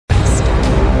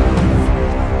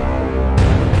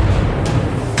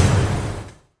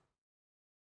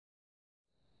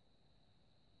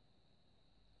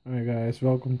guys,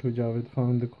 welcome to Javed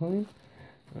Found the Coin.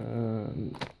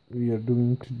 We are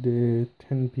doing today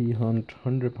 10p hunt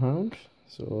 £100.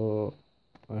 So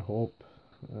I hope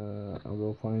I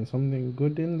will find something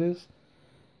good in this.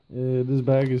 This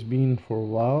bag has been for a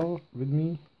while with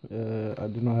me. I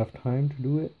did not have time to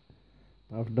do it.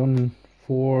 I've done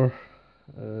 4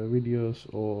 videos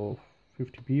of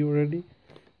 50p already,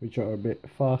 which are a bit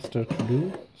faster to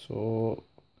do. So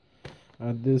I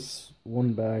had this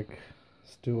one bag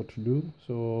still to do,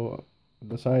 so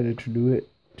I decided to do it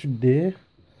today,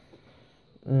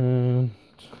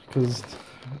 because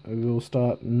I will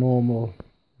start normal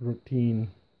routine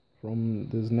from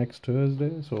this next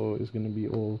Thursday. So it's gonna be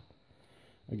all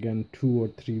again 2 or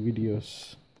 3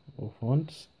 videos of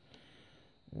hunts,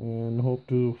 and hope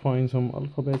to find some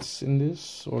alphabets in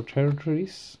this or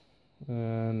territories.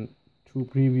 And 2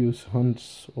 previous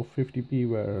hunts of 50p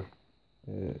were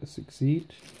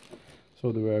succeed,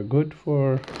 so they were good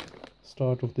for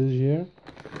start of this year.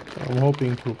 So I'm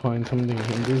hoping to find something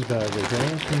in this bag as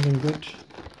well, something good.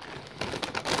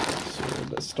 So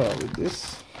let's start with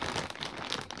this.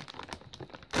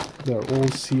 They're all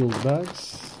sealed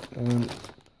bags, and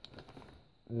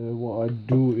what I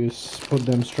do is put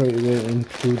them straight away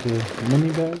into the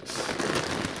money bags,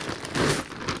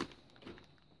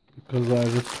 because I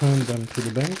return them to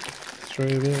the bank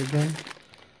straight away again.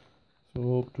 So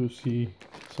hope to see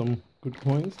some good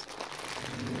coins.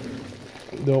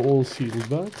 They're all sealed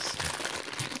bags.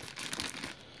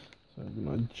 So I'm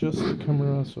gonna adjust the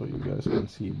camera so you guys can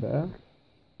see better.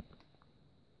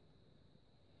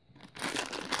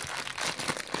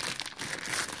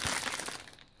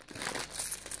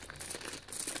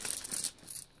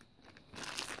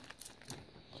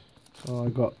 So I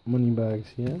got money bags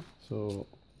here, so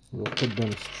we'll put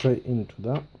them straight into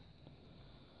that.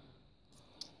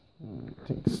 I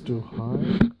think it's too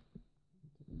high.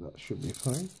 That should be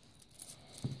fine.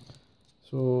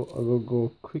 So I will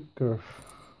go quicker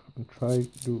and try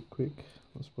to do quick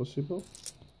as possible.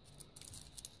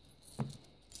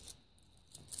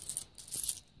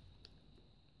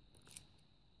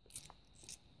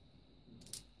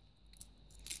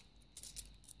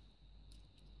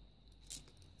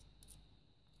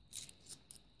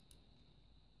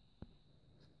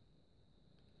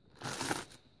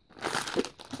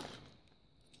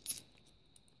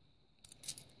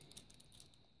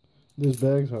 These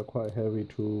bags are quite heavy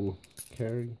to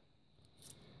carry.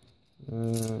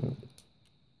 So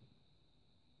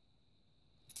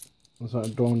I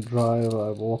don't drive, I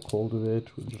walk all the way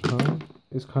to the town.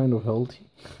 It's kind of healthy.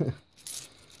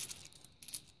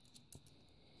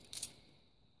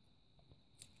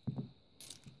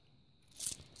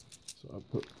 So I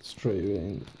put straight away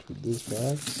into these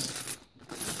bags.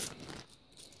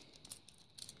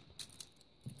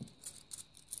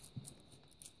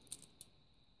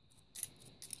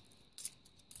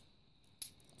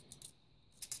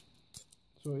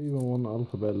 So even one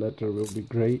alphabet letter will be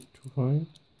great to find.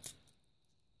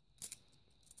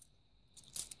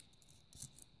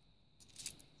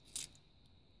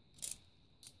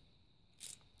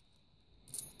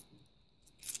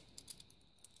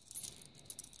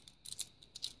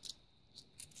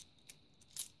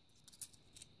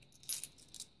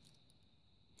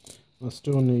 I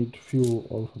still need few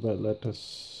alphabet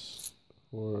letters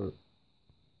for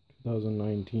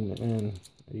 2019 and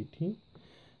 18.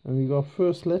 And we got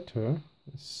first letter,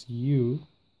 it's U,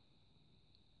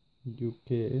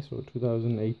 UK, so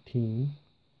 2018.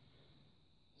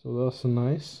 So that's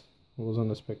nice, I wasn't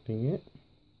expecting it.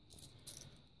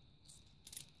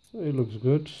 So it looks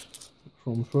good.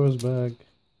 From first bag,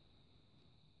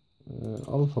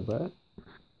 alphabet.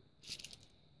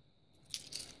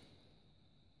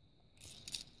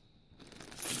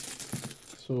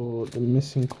 So the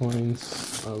missing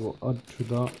coins I will add to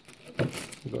that.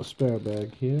 I got a spare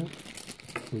bag here,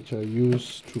 which I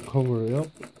use to cover it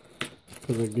up,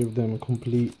 because I give them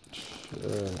complete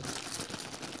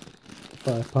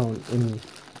 £5 in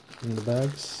the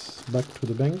bags back to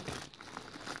the bank,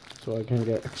 so I can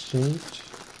get exchanged.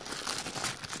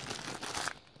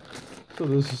 So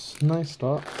this is a nice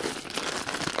start.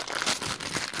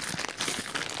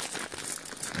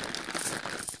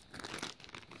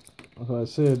 As I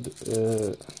said,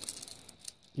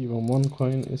 even one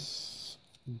coin is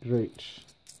great.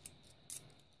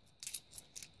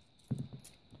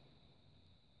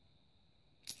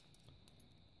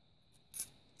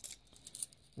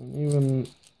 And even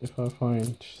if I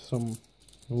find some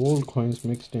old coins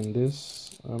mixed in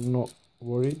this, I'm not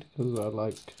worried, because I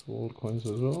like old coins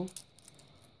as well.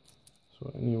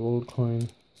 So any old coin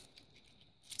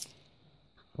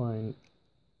fine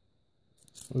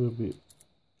will be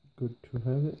good to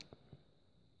have it.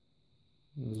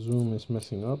 Zoom is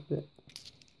messing up there.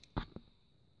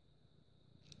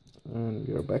 And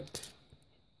we are back.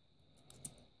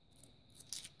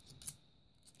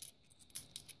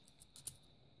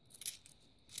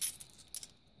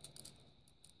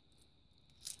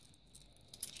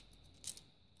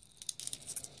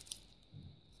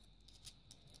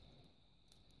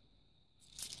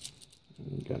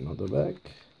 Get another back.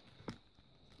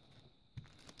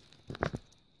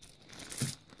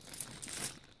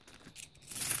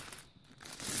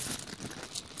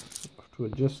 To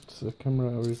adjust the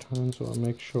camera every time so I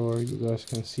make sure you guys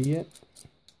can see it.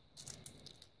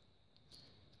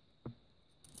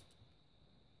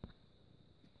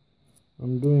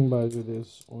 I'm doing by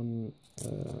this on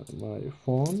my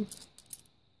phone.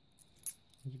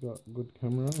 It's got good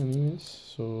camera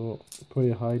anyways, so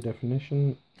pretty high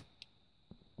definition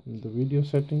on the video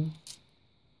setting,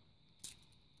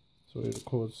 so it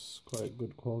records quite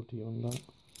good quality on that.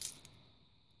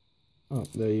 Oh,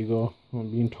 there you go.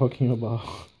 I've been talking about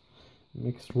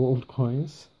mixed world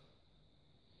coins.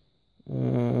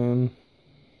 And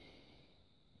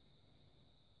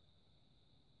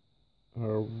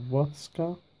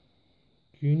Hrvatska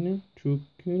kuna,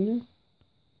 kuna,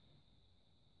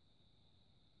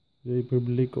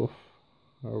 Republic of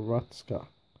Hrvatska.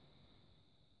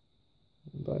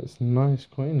 That is nice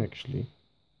coin actually.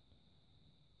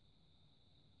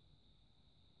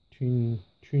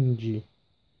 Tunji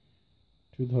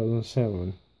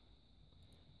 2007.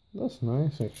 That's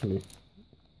nice actually,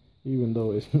 even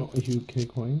though it's not a UK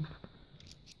coin,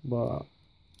 but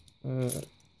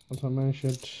as I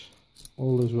mentioned,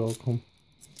 all is welcome.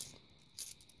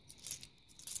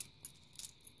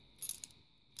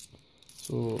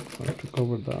 So I have to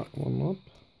cover that one up,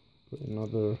 put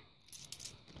another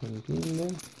 20 in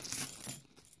there.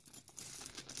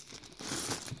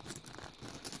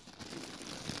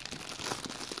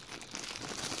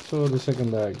 So the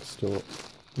second bag is still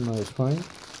nice fine.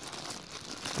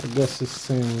 I guess it's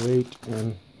same weight,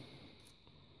 and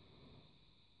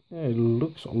yeah, it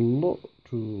looks a lot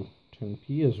to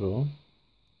 10p as well.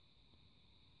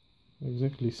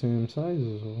 Exactly same size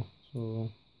as well. So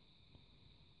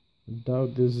I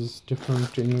doubt this is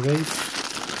different in weight.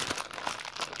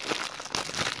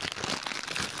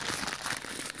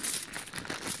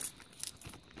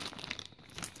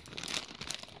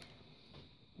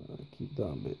 Keep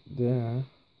that bit there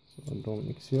so I don't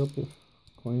mix it up if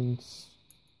coins,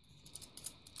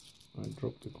 I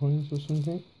drop the coins or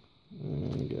something.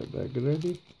 And get back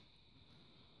ready.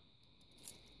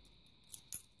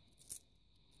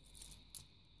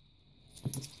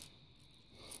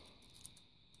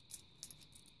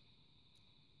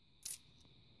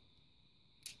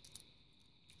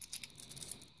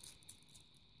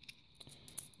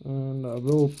 And I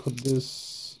will put this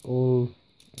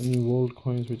any world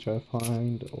coins which I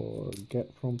find or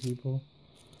get from people,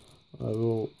 I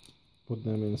will put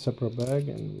them in a separate bag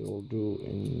and we will do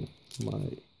in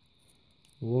my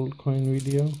world coin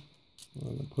video.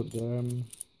 I'm gonna put them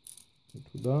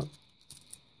into that.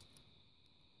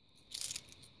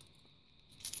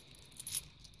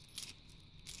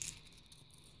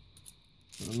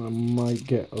 And I might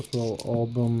get as well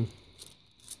album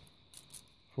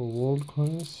for world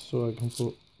coins, so I can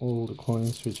put all the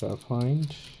coins which I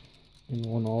find in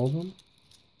one album.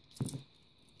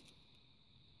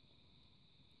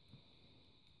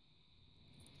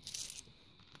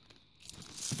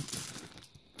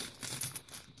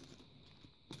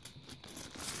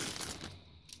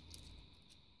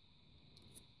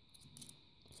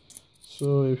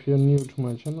 So if you're new to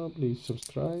my channel, please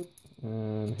subscribe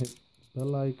and hit the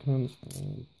bell icon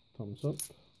and thumbs up.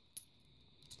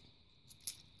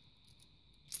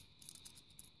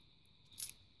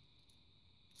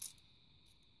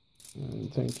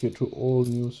 And thank you to all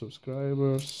new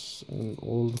subscribers and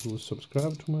all who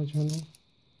subscribe to my channel.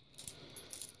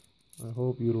 I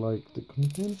hope you like the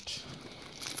content.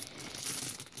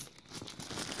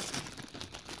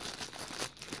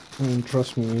 And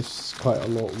trust me, it's quite a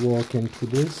lot of work into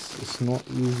this. It's not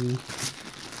easy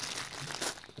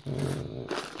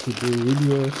to do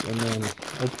videos and then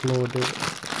upload it,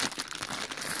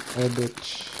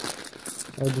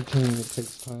 editing. It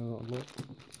takes time a lot.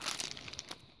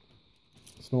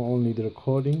 It's not only the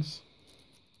recordings,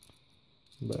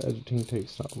 but editing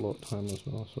takes a lot of time as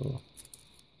well. So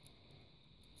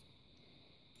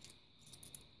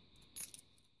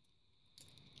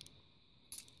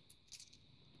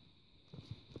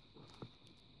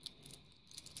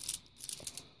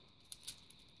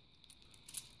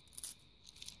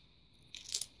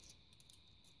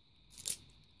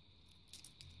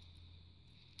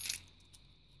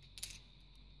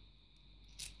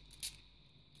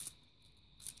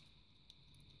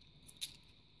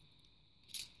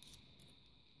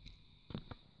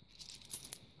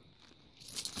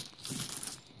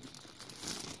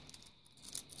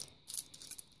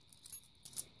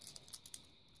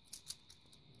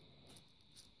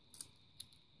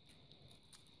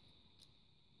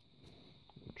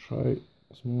try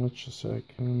as much as I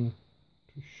can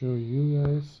to show you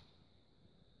guys.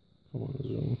 Come on,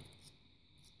 zoom.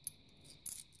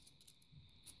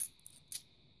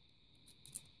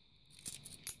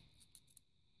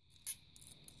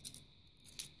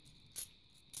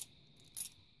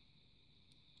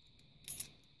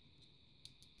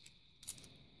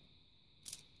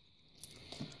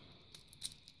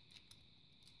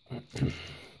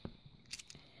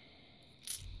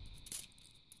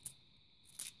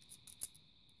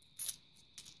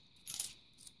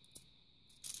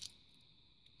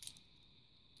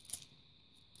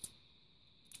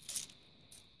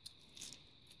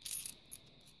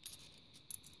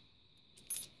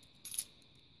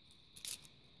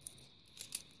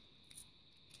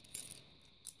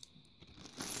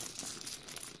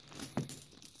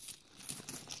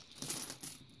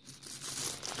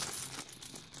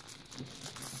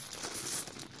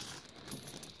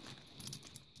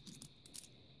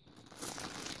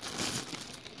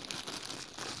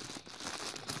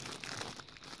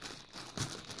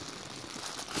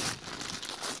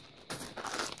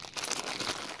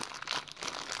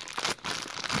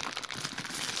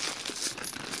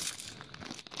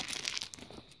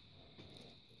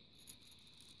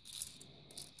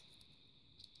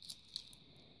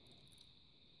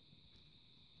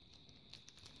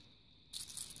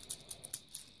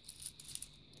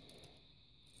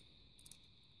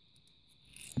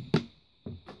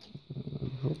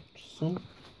 Dropped some.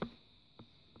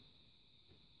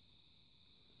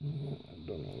 I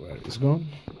don't know where it's gone.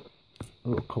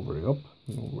 I'll cover it up,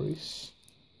 no worries.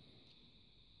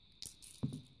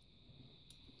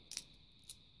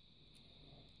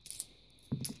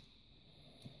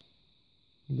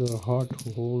 They're hard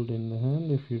to hold in the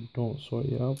hand if you don't sort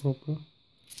it out properly.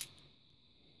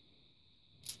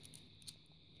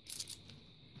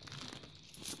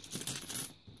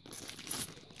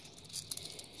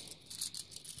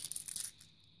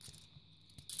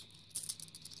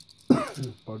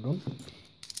 Pardon.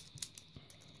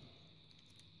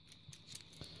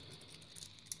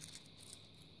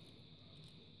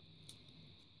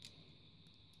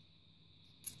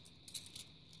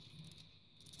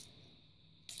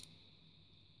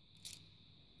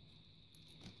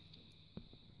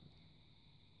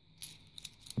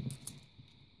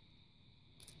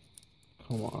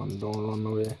 Come on, don't run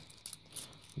away.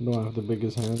 Don't have the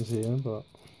biggest hands here, but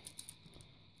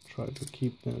try to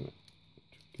keep them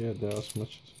together as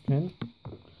much as you can.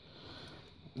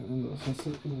 And that's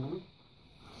the second one.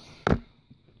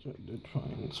 Which I did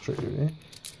fine straight away.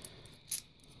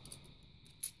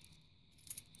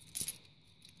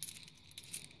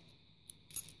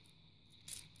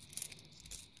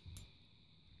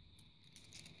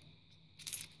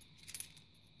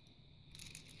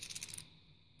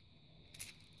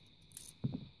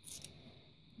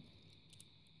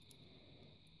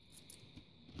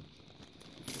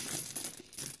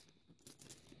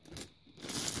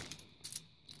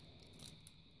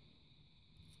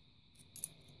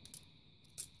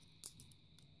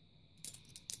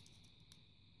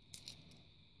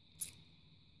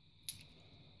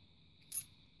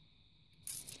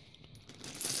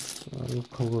 I'll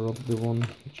cover up the one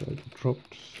which I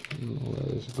dropped. I don't know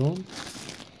where it's gone.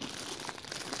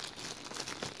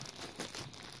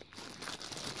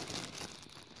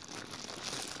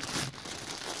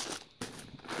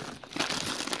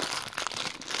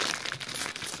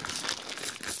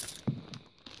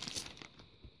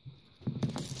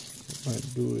 What I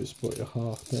do is put a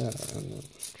half there and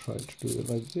try to do it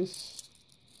like this.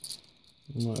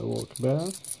 It might work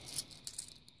better.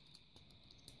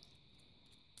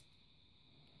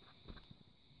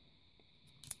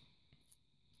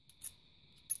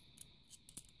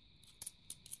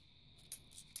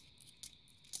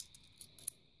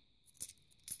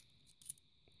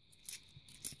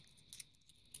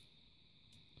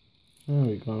 And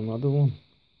we got another one.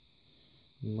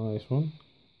 Nice one.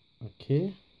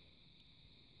 Okay.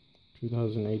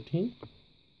 2018.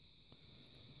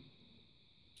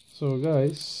 So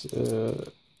guys,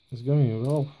 it's going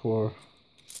well for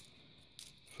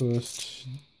first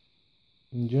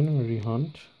January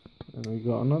hunt, and we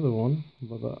got another one,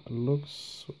 but that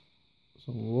looks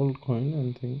some gold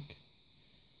coin, I think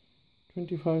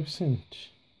 25 cents.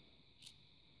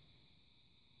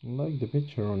 I like the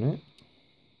picture on it.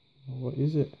 What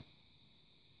is it?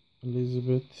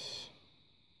 Elizabeth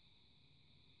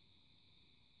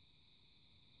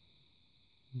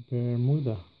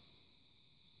Bermuda.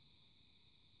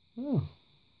 Oh,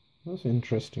 that's an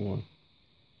interesting one.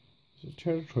 It's a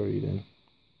territory then.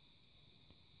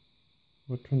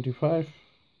 But 25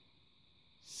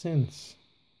 cents.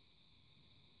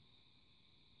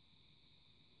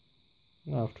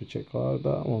 I have to check out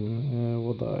that one,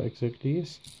 what that exactly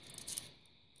is.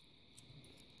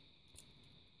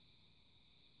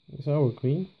 It's our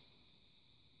queen,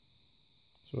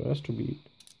 so it has to be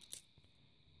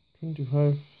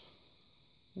 25.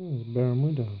 It's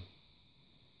Bermuda.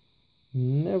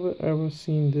 Never ever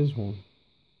seen this one.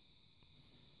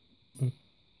 A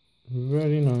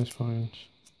very nice find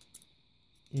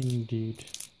indeed.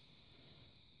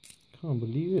 Can't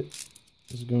believe it.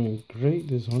 It's going great,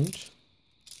 this hunt.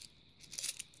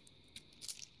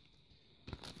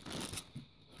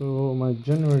 So my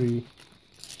January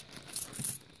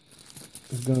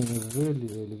is going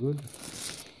really good.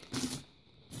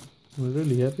 I'm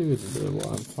really happy with what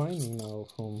I'm finding now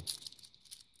from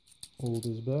all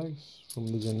these bags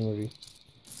from the January.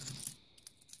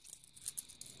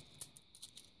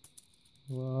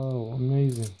 Wow,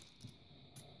 amazing.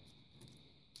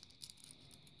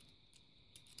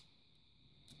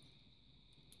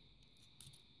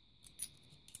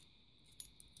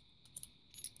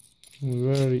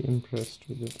 I'm very impressed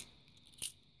with it.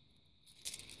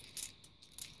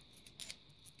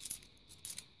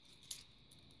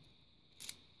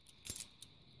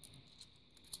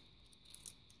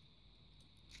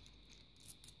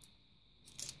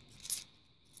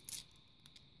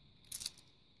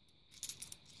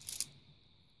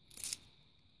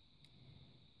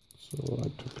 So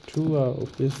I took 2 out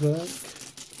of this bag.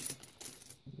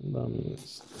 That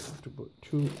means I have to put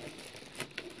 2.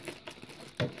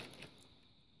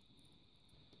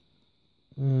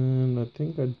 And I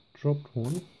think I dropped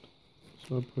one,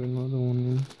 so I put another one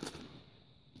in.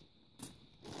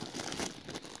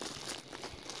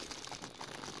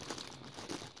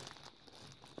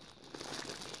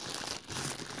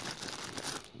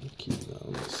 Keep that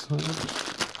on the side.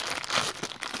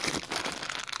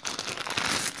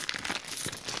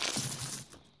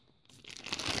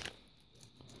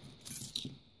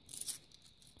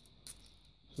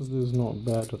 So this is not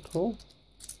bad at all.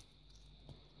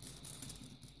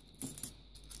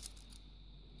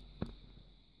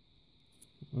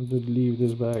 I did leave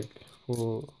this bag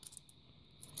for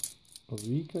a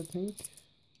week, I think.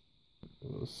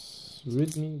 It was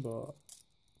with me, but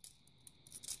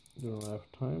I don't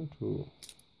have time to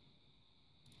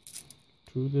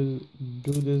do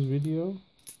this video.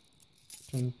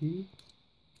 10p.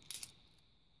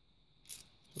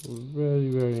 So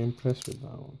very impressed with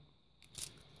that one.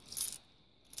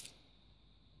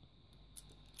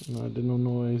 And I didn't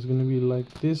know it's gonna be like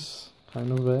this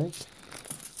kind of bag.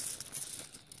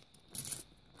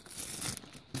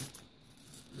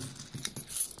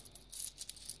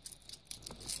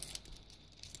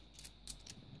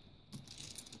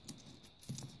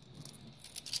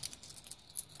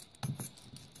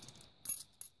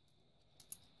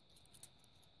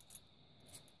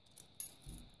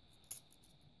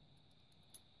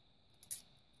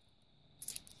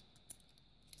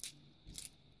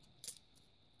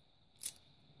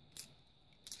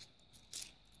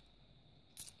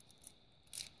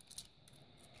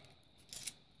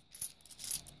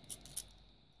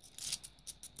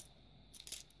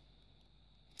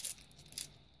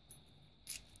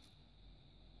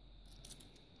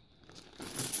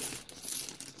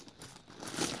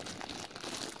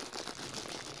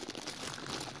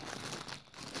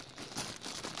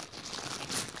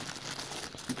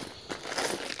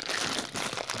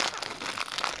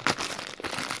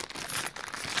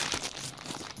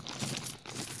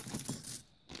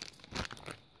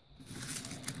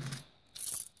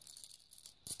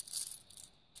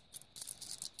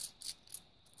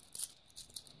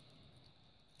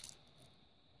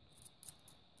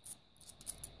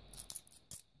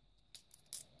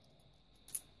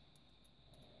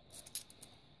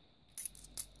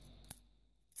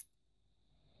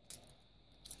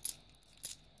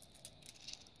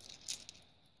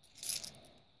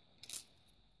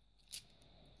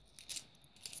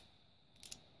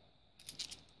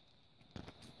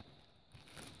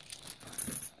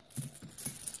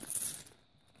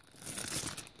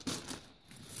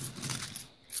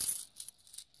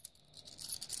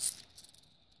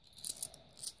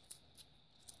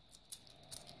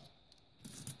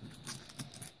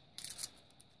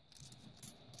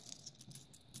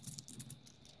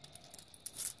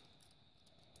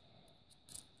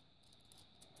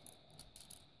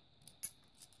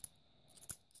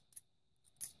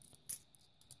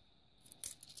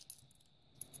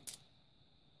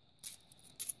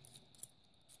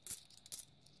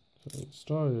 So it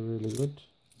started really good.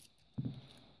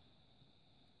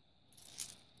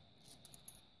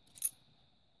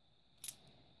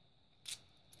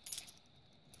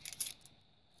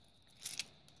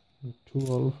 Two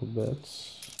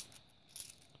alphabets.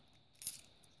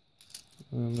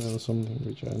 and then something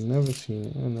which I've never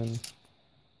seen, and then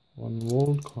one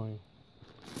gold coin.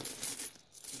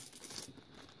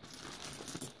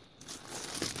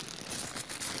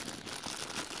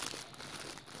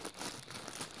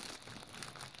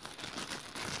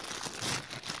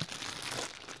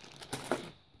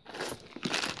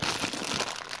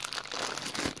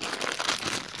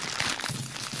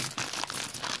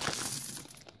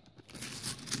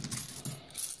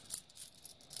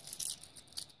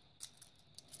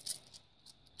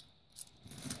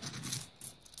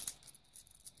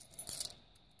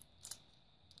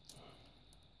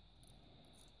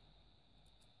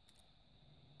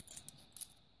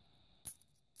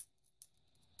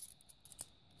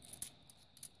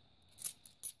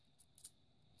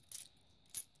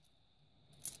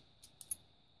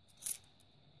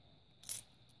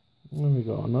 There we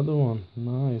go, another one.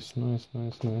 Nice, nice,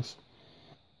 nice, nice.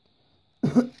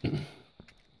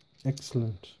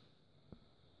 Excellent.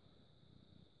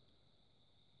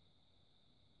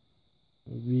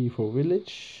 V for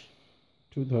Village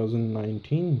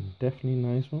 2019. Definitely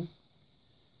nice one.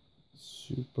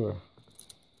 Super.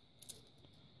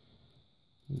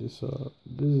 This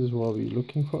is what we're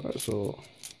looking for. So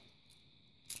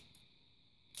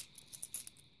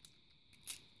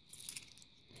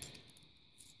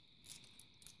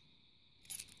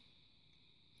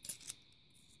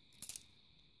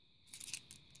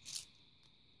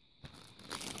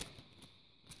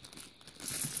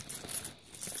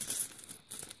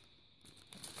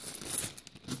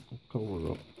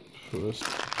cover up first.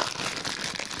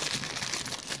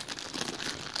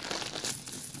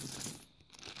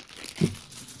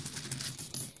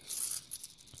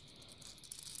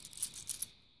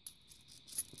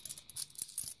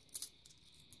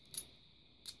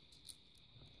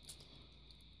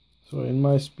 So in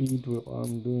my speed, what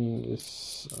I'm doing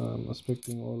is I'm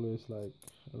expecting always like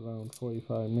around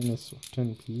 45 minutes of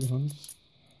 10p hunts.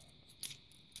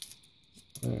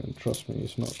 And trust me,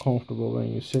 it's not comfortable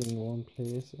when you sit in one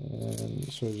place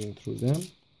and searching through them.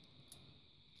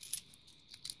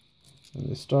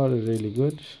 And it started really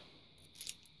good,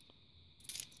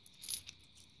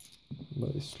 but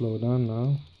it's slowed down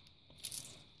now.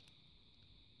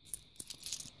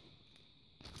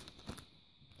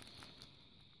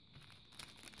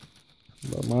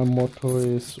 But my motto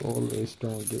is always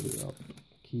don't give it up,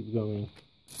 keep going.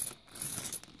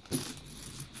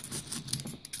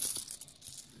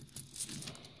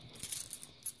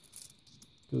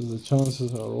 Because the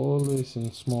chances are always in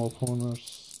small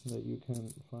corners that you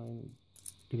can find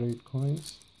great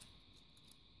coins.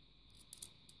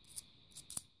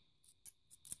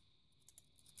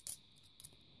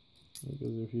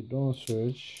 Because if you don't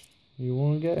search, you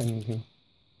won't get anything.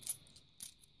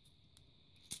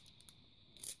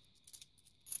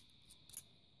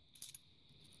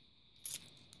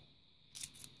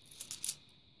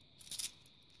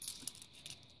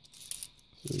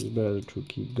 So it's better to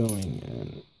keep going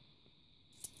and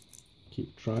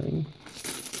keep trying.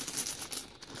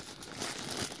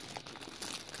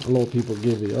 A lot of people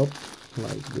give it up,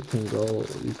 like they think, oh,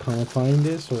 you can't find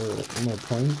this, or no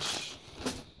point.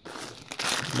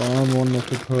 But I'm one of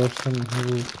the person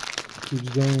who keeps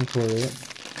going for it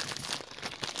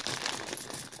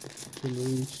to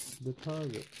reach the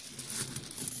target.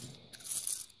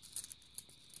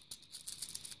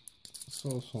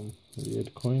 Saw some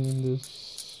weird coin in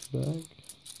this bag.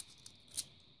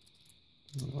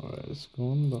 Alright, it's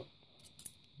gone, but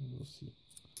we'll see.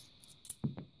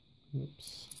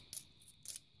 Oops.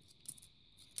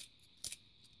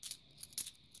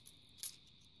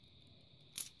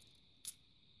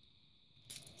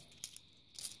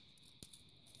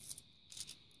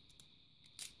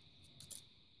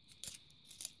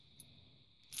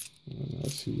 And I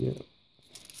see it.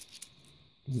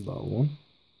 That one.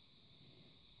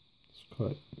 It's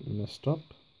quite messed up.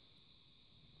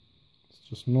 It's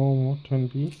just normal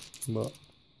 10p, but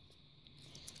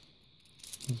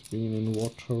it's been in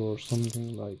water or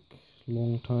something like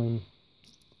long time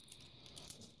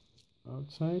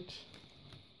outside.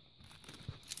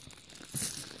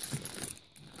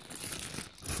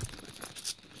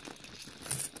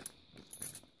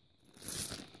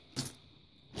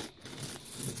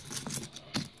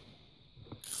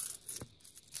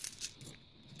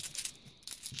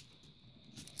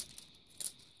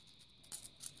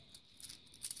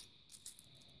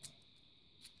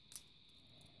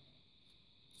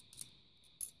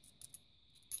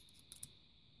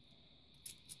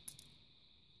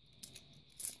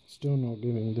 Still not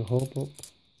giving the hope up.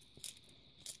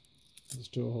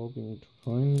 Still hoping to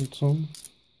find some.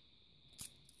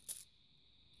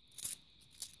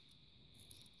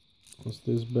 Because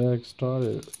this bag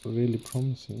started really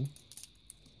promising.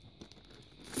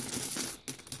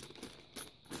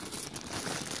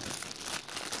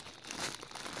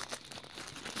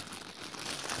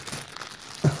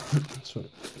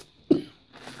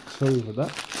 Sorry for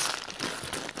that.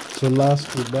 So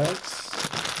last 2 bags.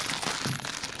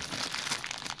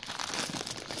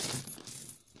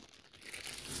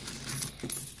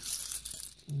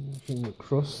 Finger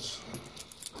crossed.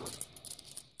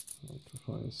 I have to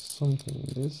find something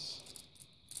in this.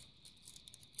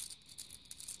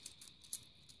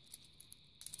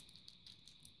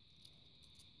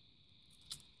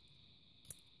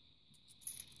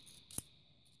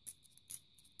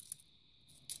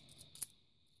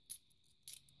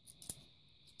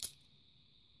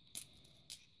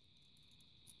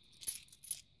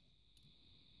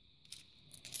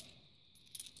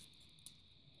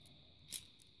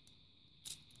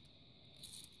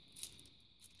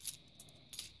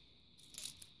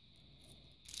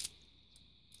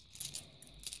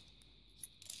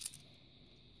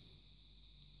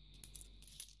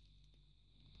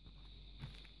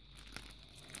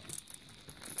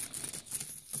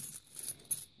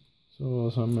 So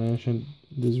as I mentioned,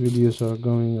 these videos are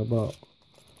going about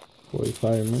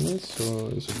 45 minutes, so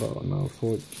it's about now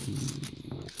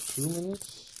 42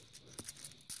 minutes.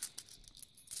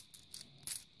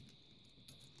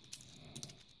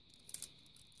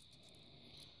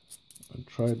 I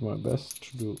tried my best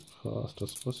to do fast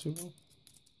as possible.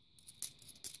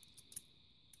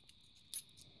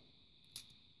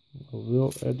 I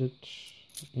will edit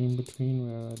in between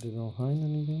where I didn't find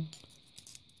anything.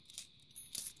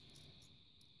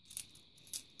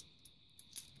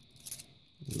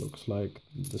 Looks like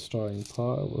the starting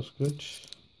part was good.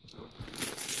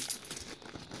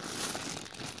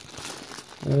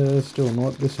 Still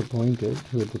not disappointed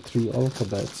with the 3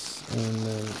 alphabets and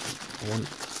then 1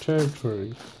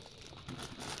 territory.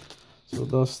 So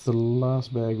that's the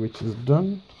last bag which is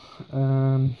done,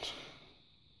 and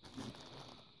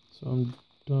so I'm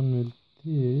done with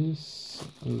this.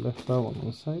 I left that one on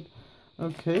the side.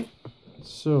 Okay,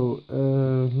 so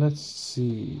let's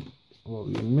see what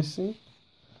we're missing.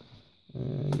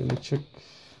 I'm gonna check.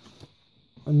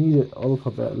 I needed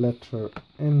alphabet letter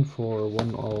N for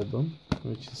 1 album,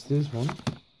 which is this one.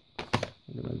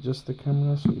 I'm gonna adjust the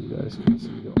camera so you guys can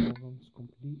see the albums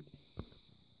complete.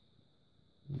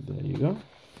 There you go.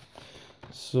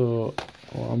 So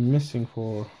what I'm missing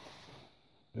for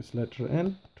is letter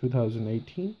N,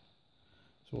 2018.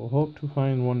 So I hope to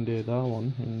find one day that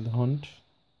one in the hunt,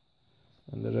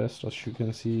 and the rest, as you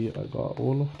can see, I got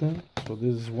all of them. So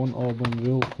this is 1 album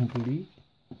will complete.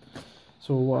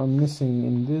 So what I'm missing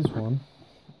in this one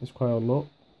is quite a lot.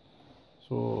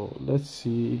 So let's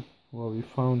see what we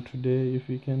found today, if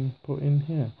we can put in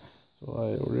here. So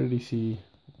I already see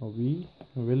a V,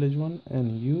 a village one,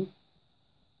 and U,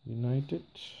 United.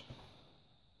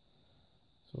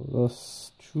 So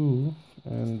that's 2,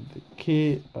 and the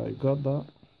K, I got that,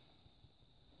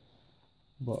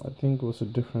 but I think it was a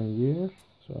different year,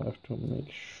 so I have to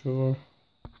make sure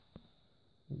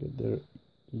I get the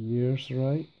years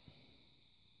right.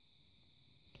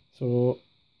 So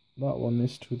that one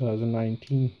is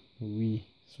 2019 V,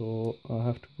 so I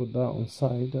have to put that on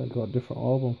side. I got a different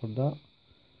album for that.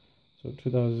 So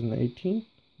 2018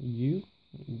 U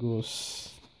goes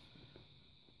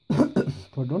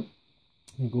pardon,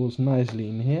 it goes nicely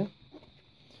in here.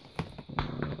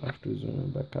 I have to zoom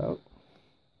it back out.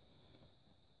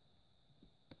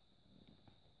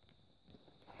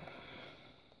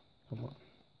 Come on.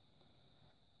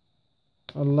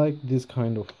 I like this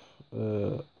kind of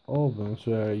albums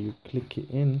where you click it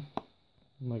in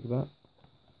like that.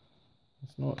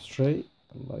 It's not straight.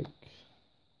 I like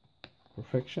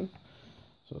perfection.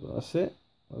 So that's it.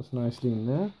 That's nicely in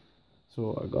there.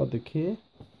 So I got the K.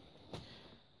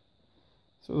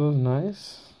 So that's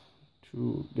nice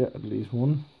to get at least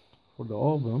 1 for the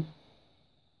album.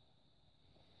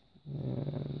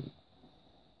 And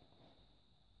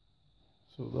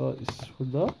so that is for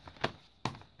that.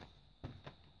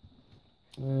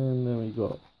 And then we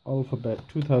got alphabet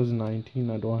 2019.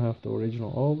 I don't have the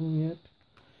original album yet,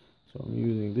 so I'm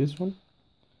using this one.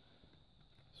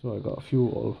 So I got a few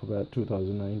alphabet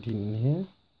 2019 in here.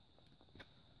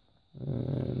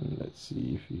 And let's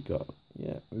see if we got,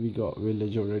 yeah, we got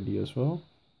village already as well.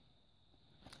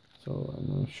 So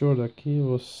I'm sure that key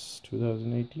was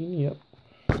 2018. Yep,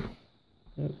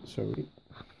 sorry,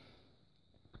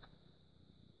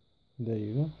 there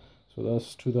you go. So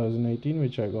that's 2018,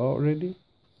 which I got already.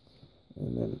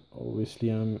 And then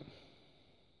obviously I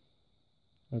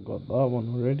got that one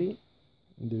already,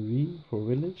 the V for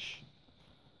village.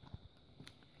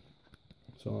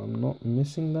 so I'm not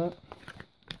missing that.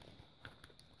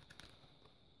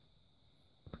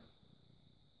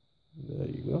 There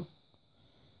you go.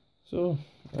 So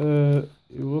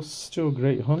it was still a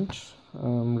great hunt.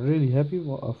 I'm really happy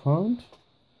what I found,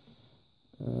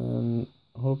 and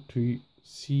hope to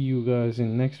see you guys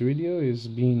in next video. It's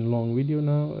been a long video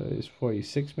now. It's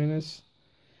 46 minutes,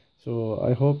 so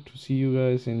I hope to see you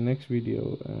guys in next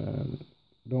video. And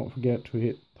don't forget to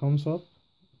hit thumbs up.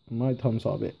 My thumbs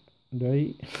up it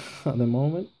right at the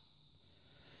moment.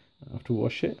 I have to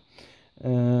wash it.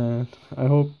 And I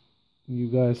hope you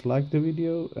guys like the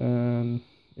video, and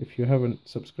if you haven't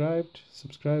subscribed,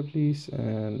 subscribe please,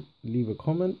 and leave a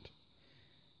comment,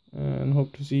 and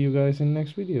hope to see you guys in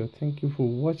next video. Thank you for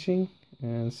watching,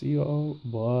 and see you all.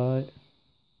 Bye.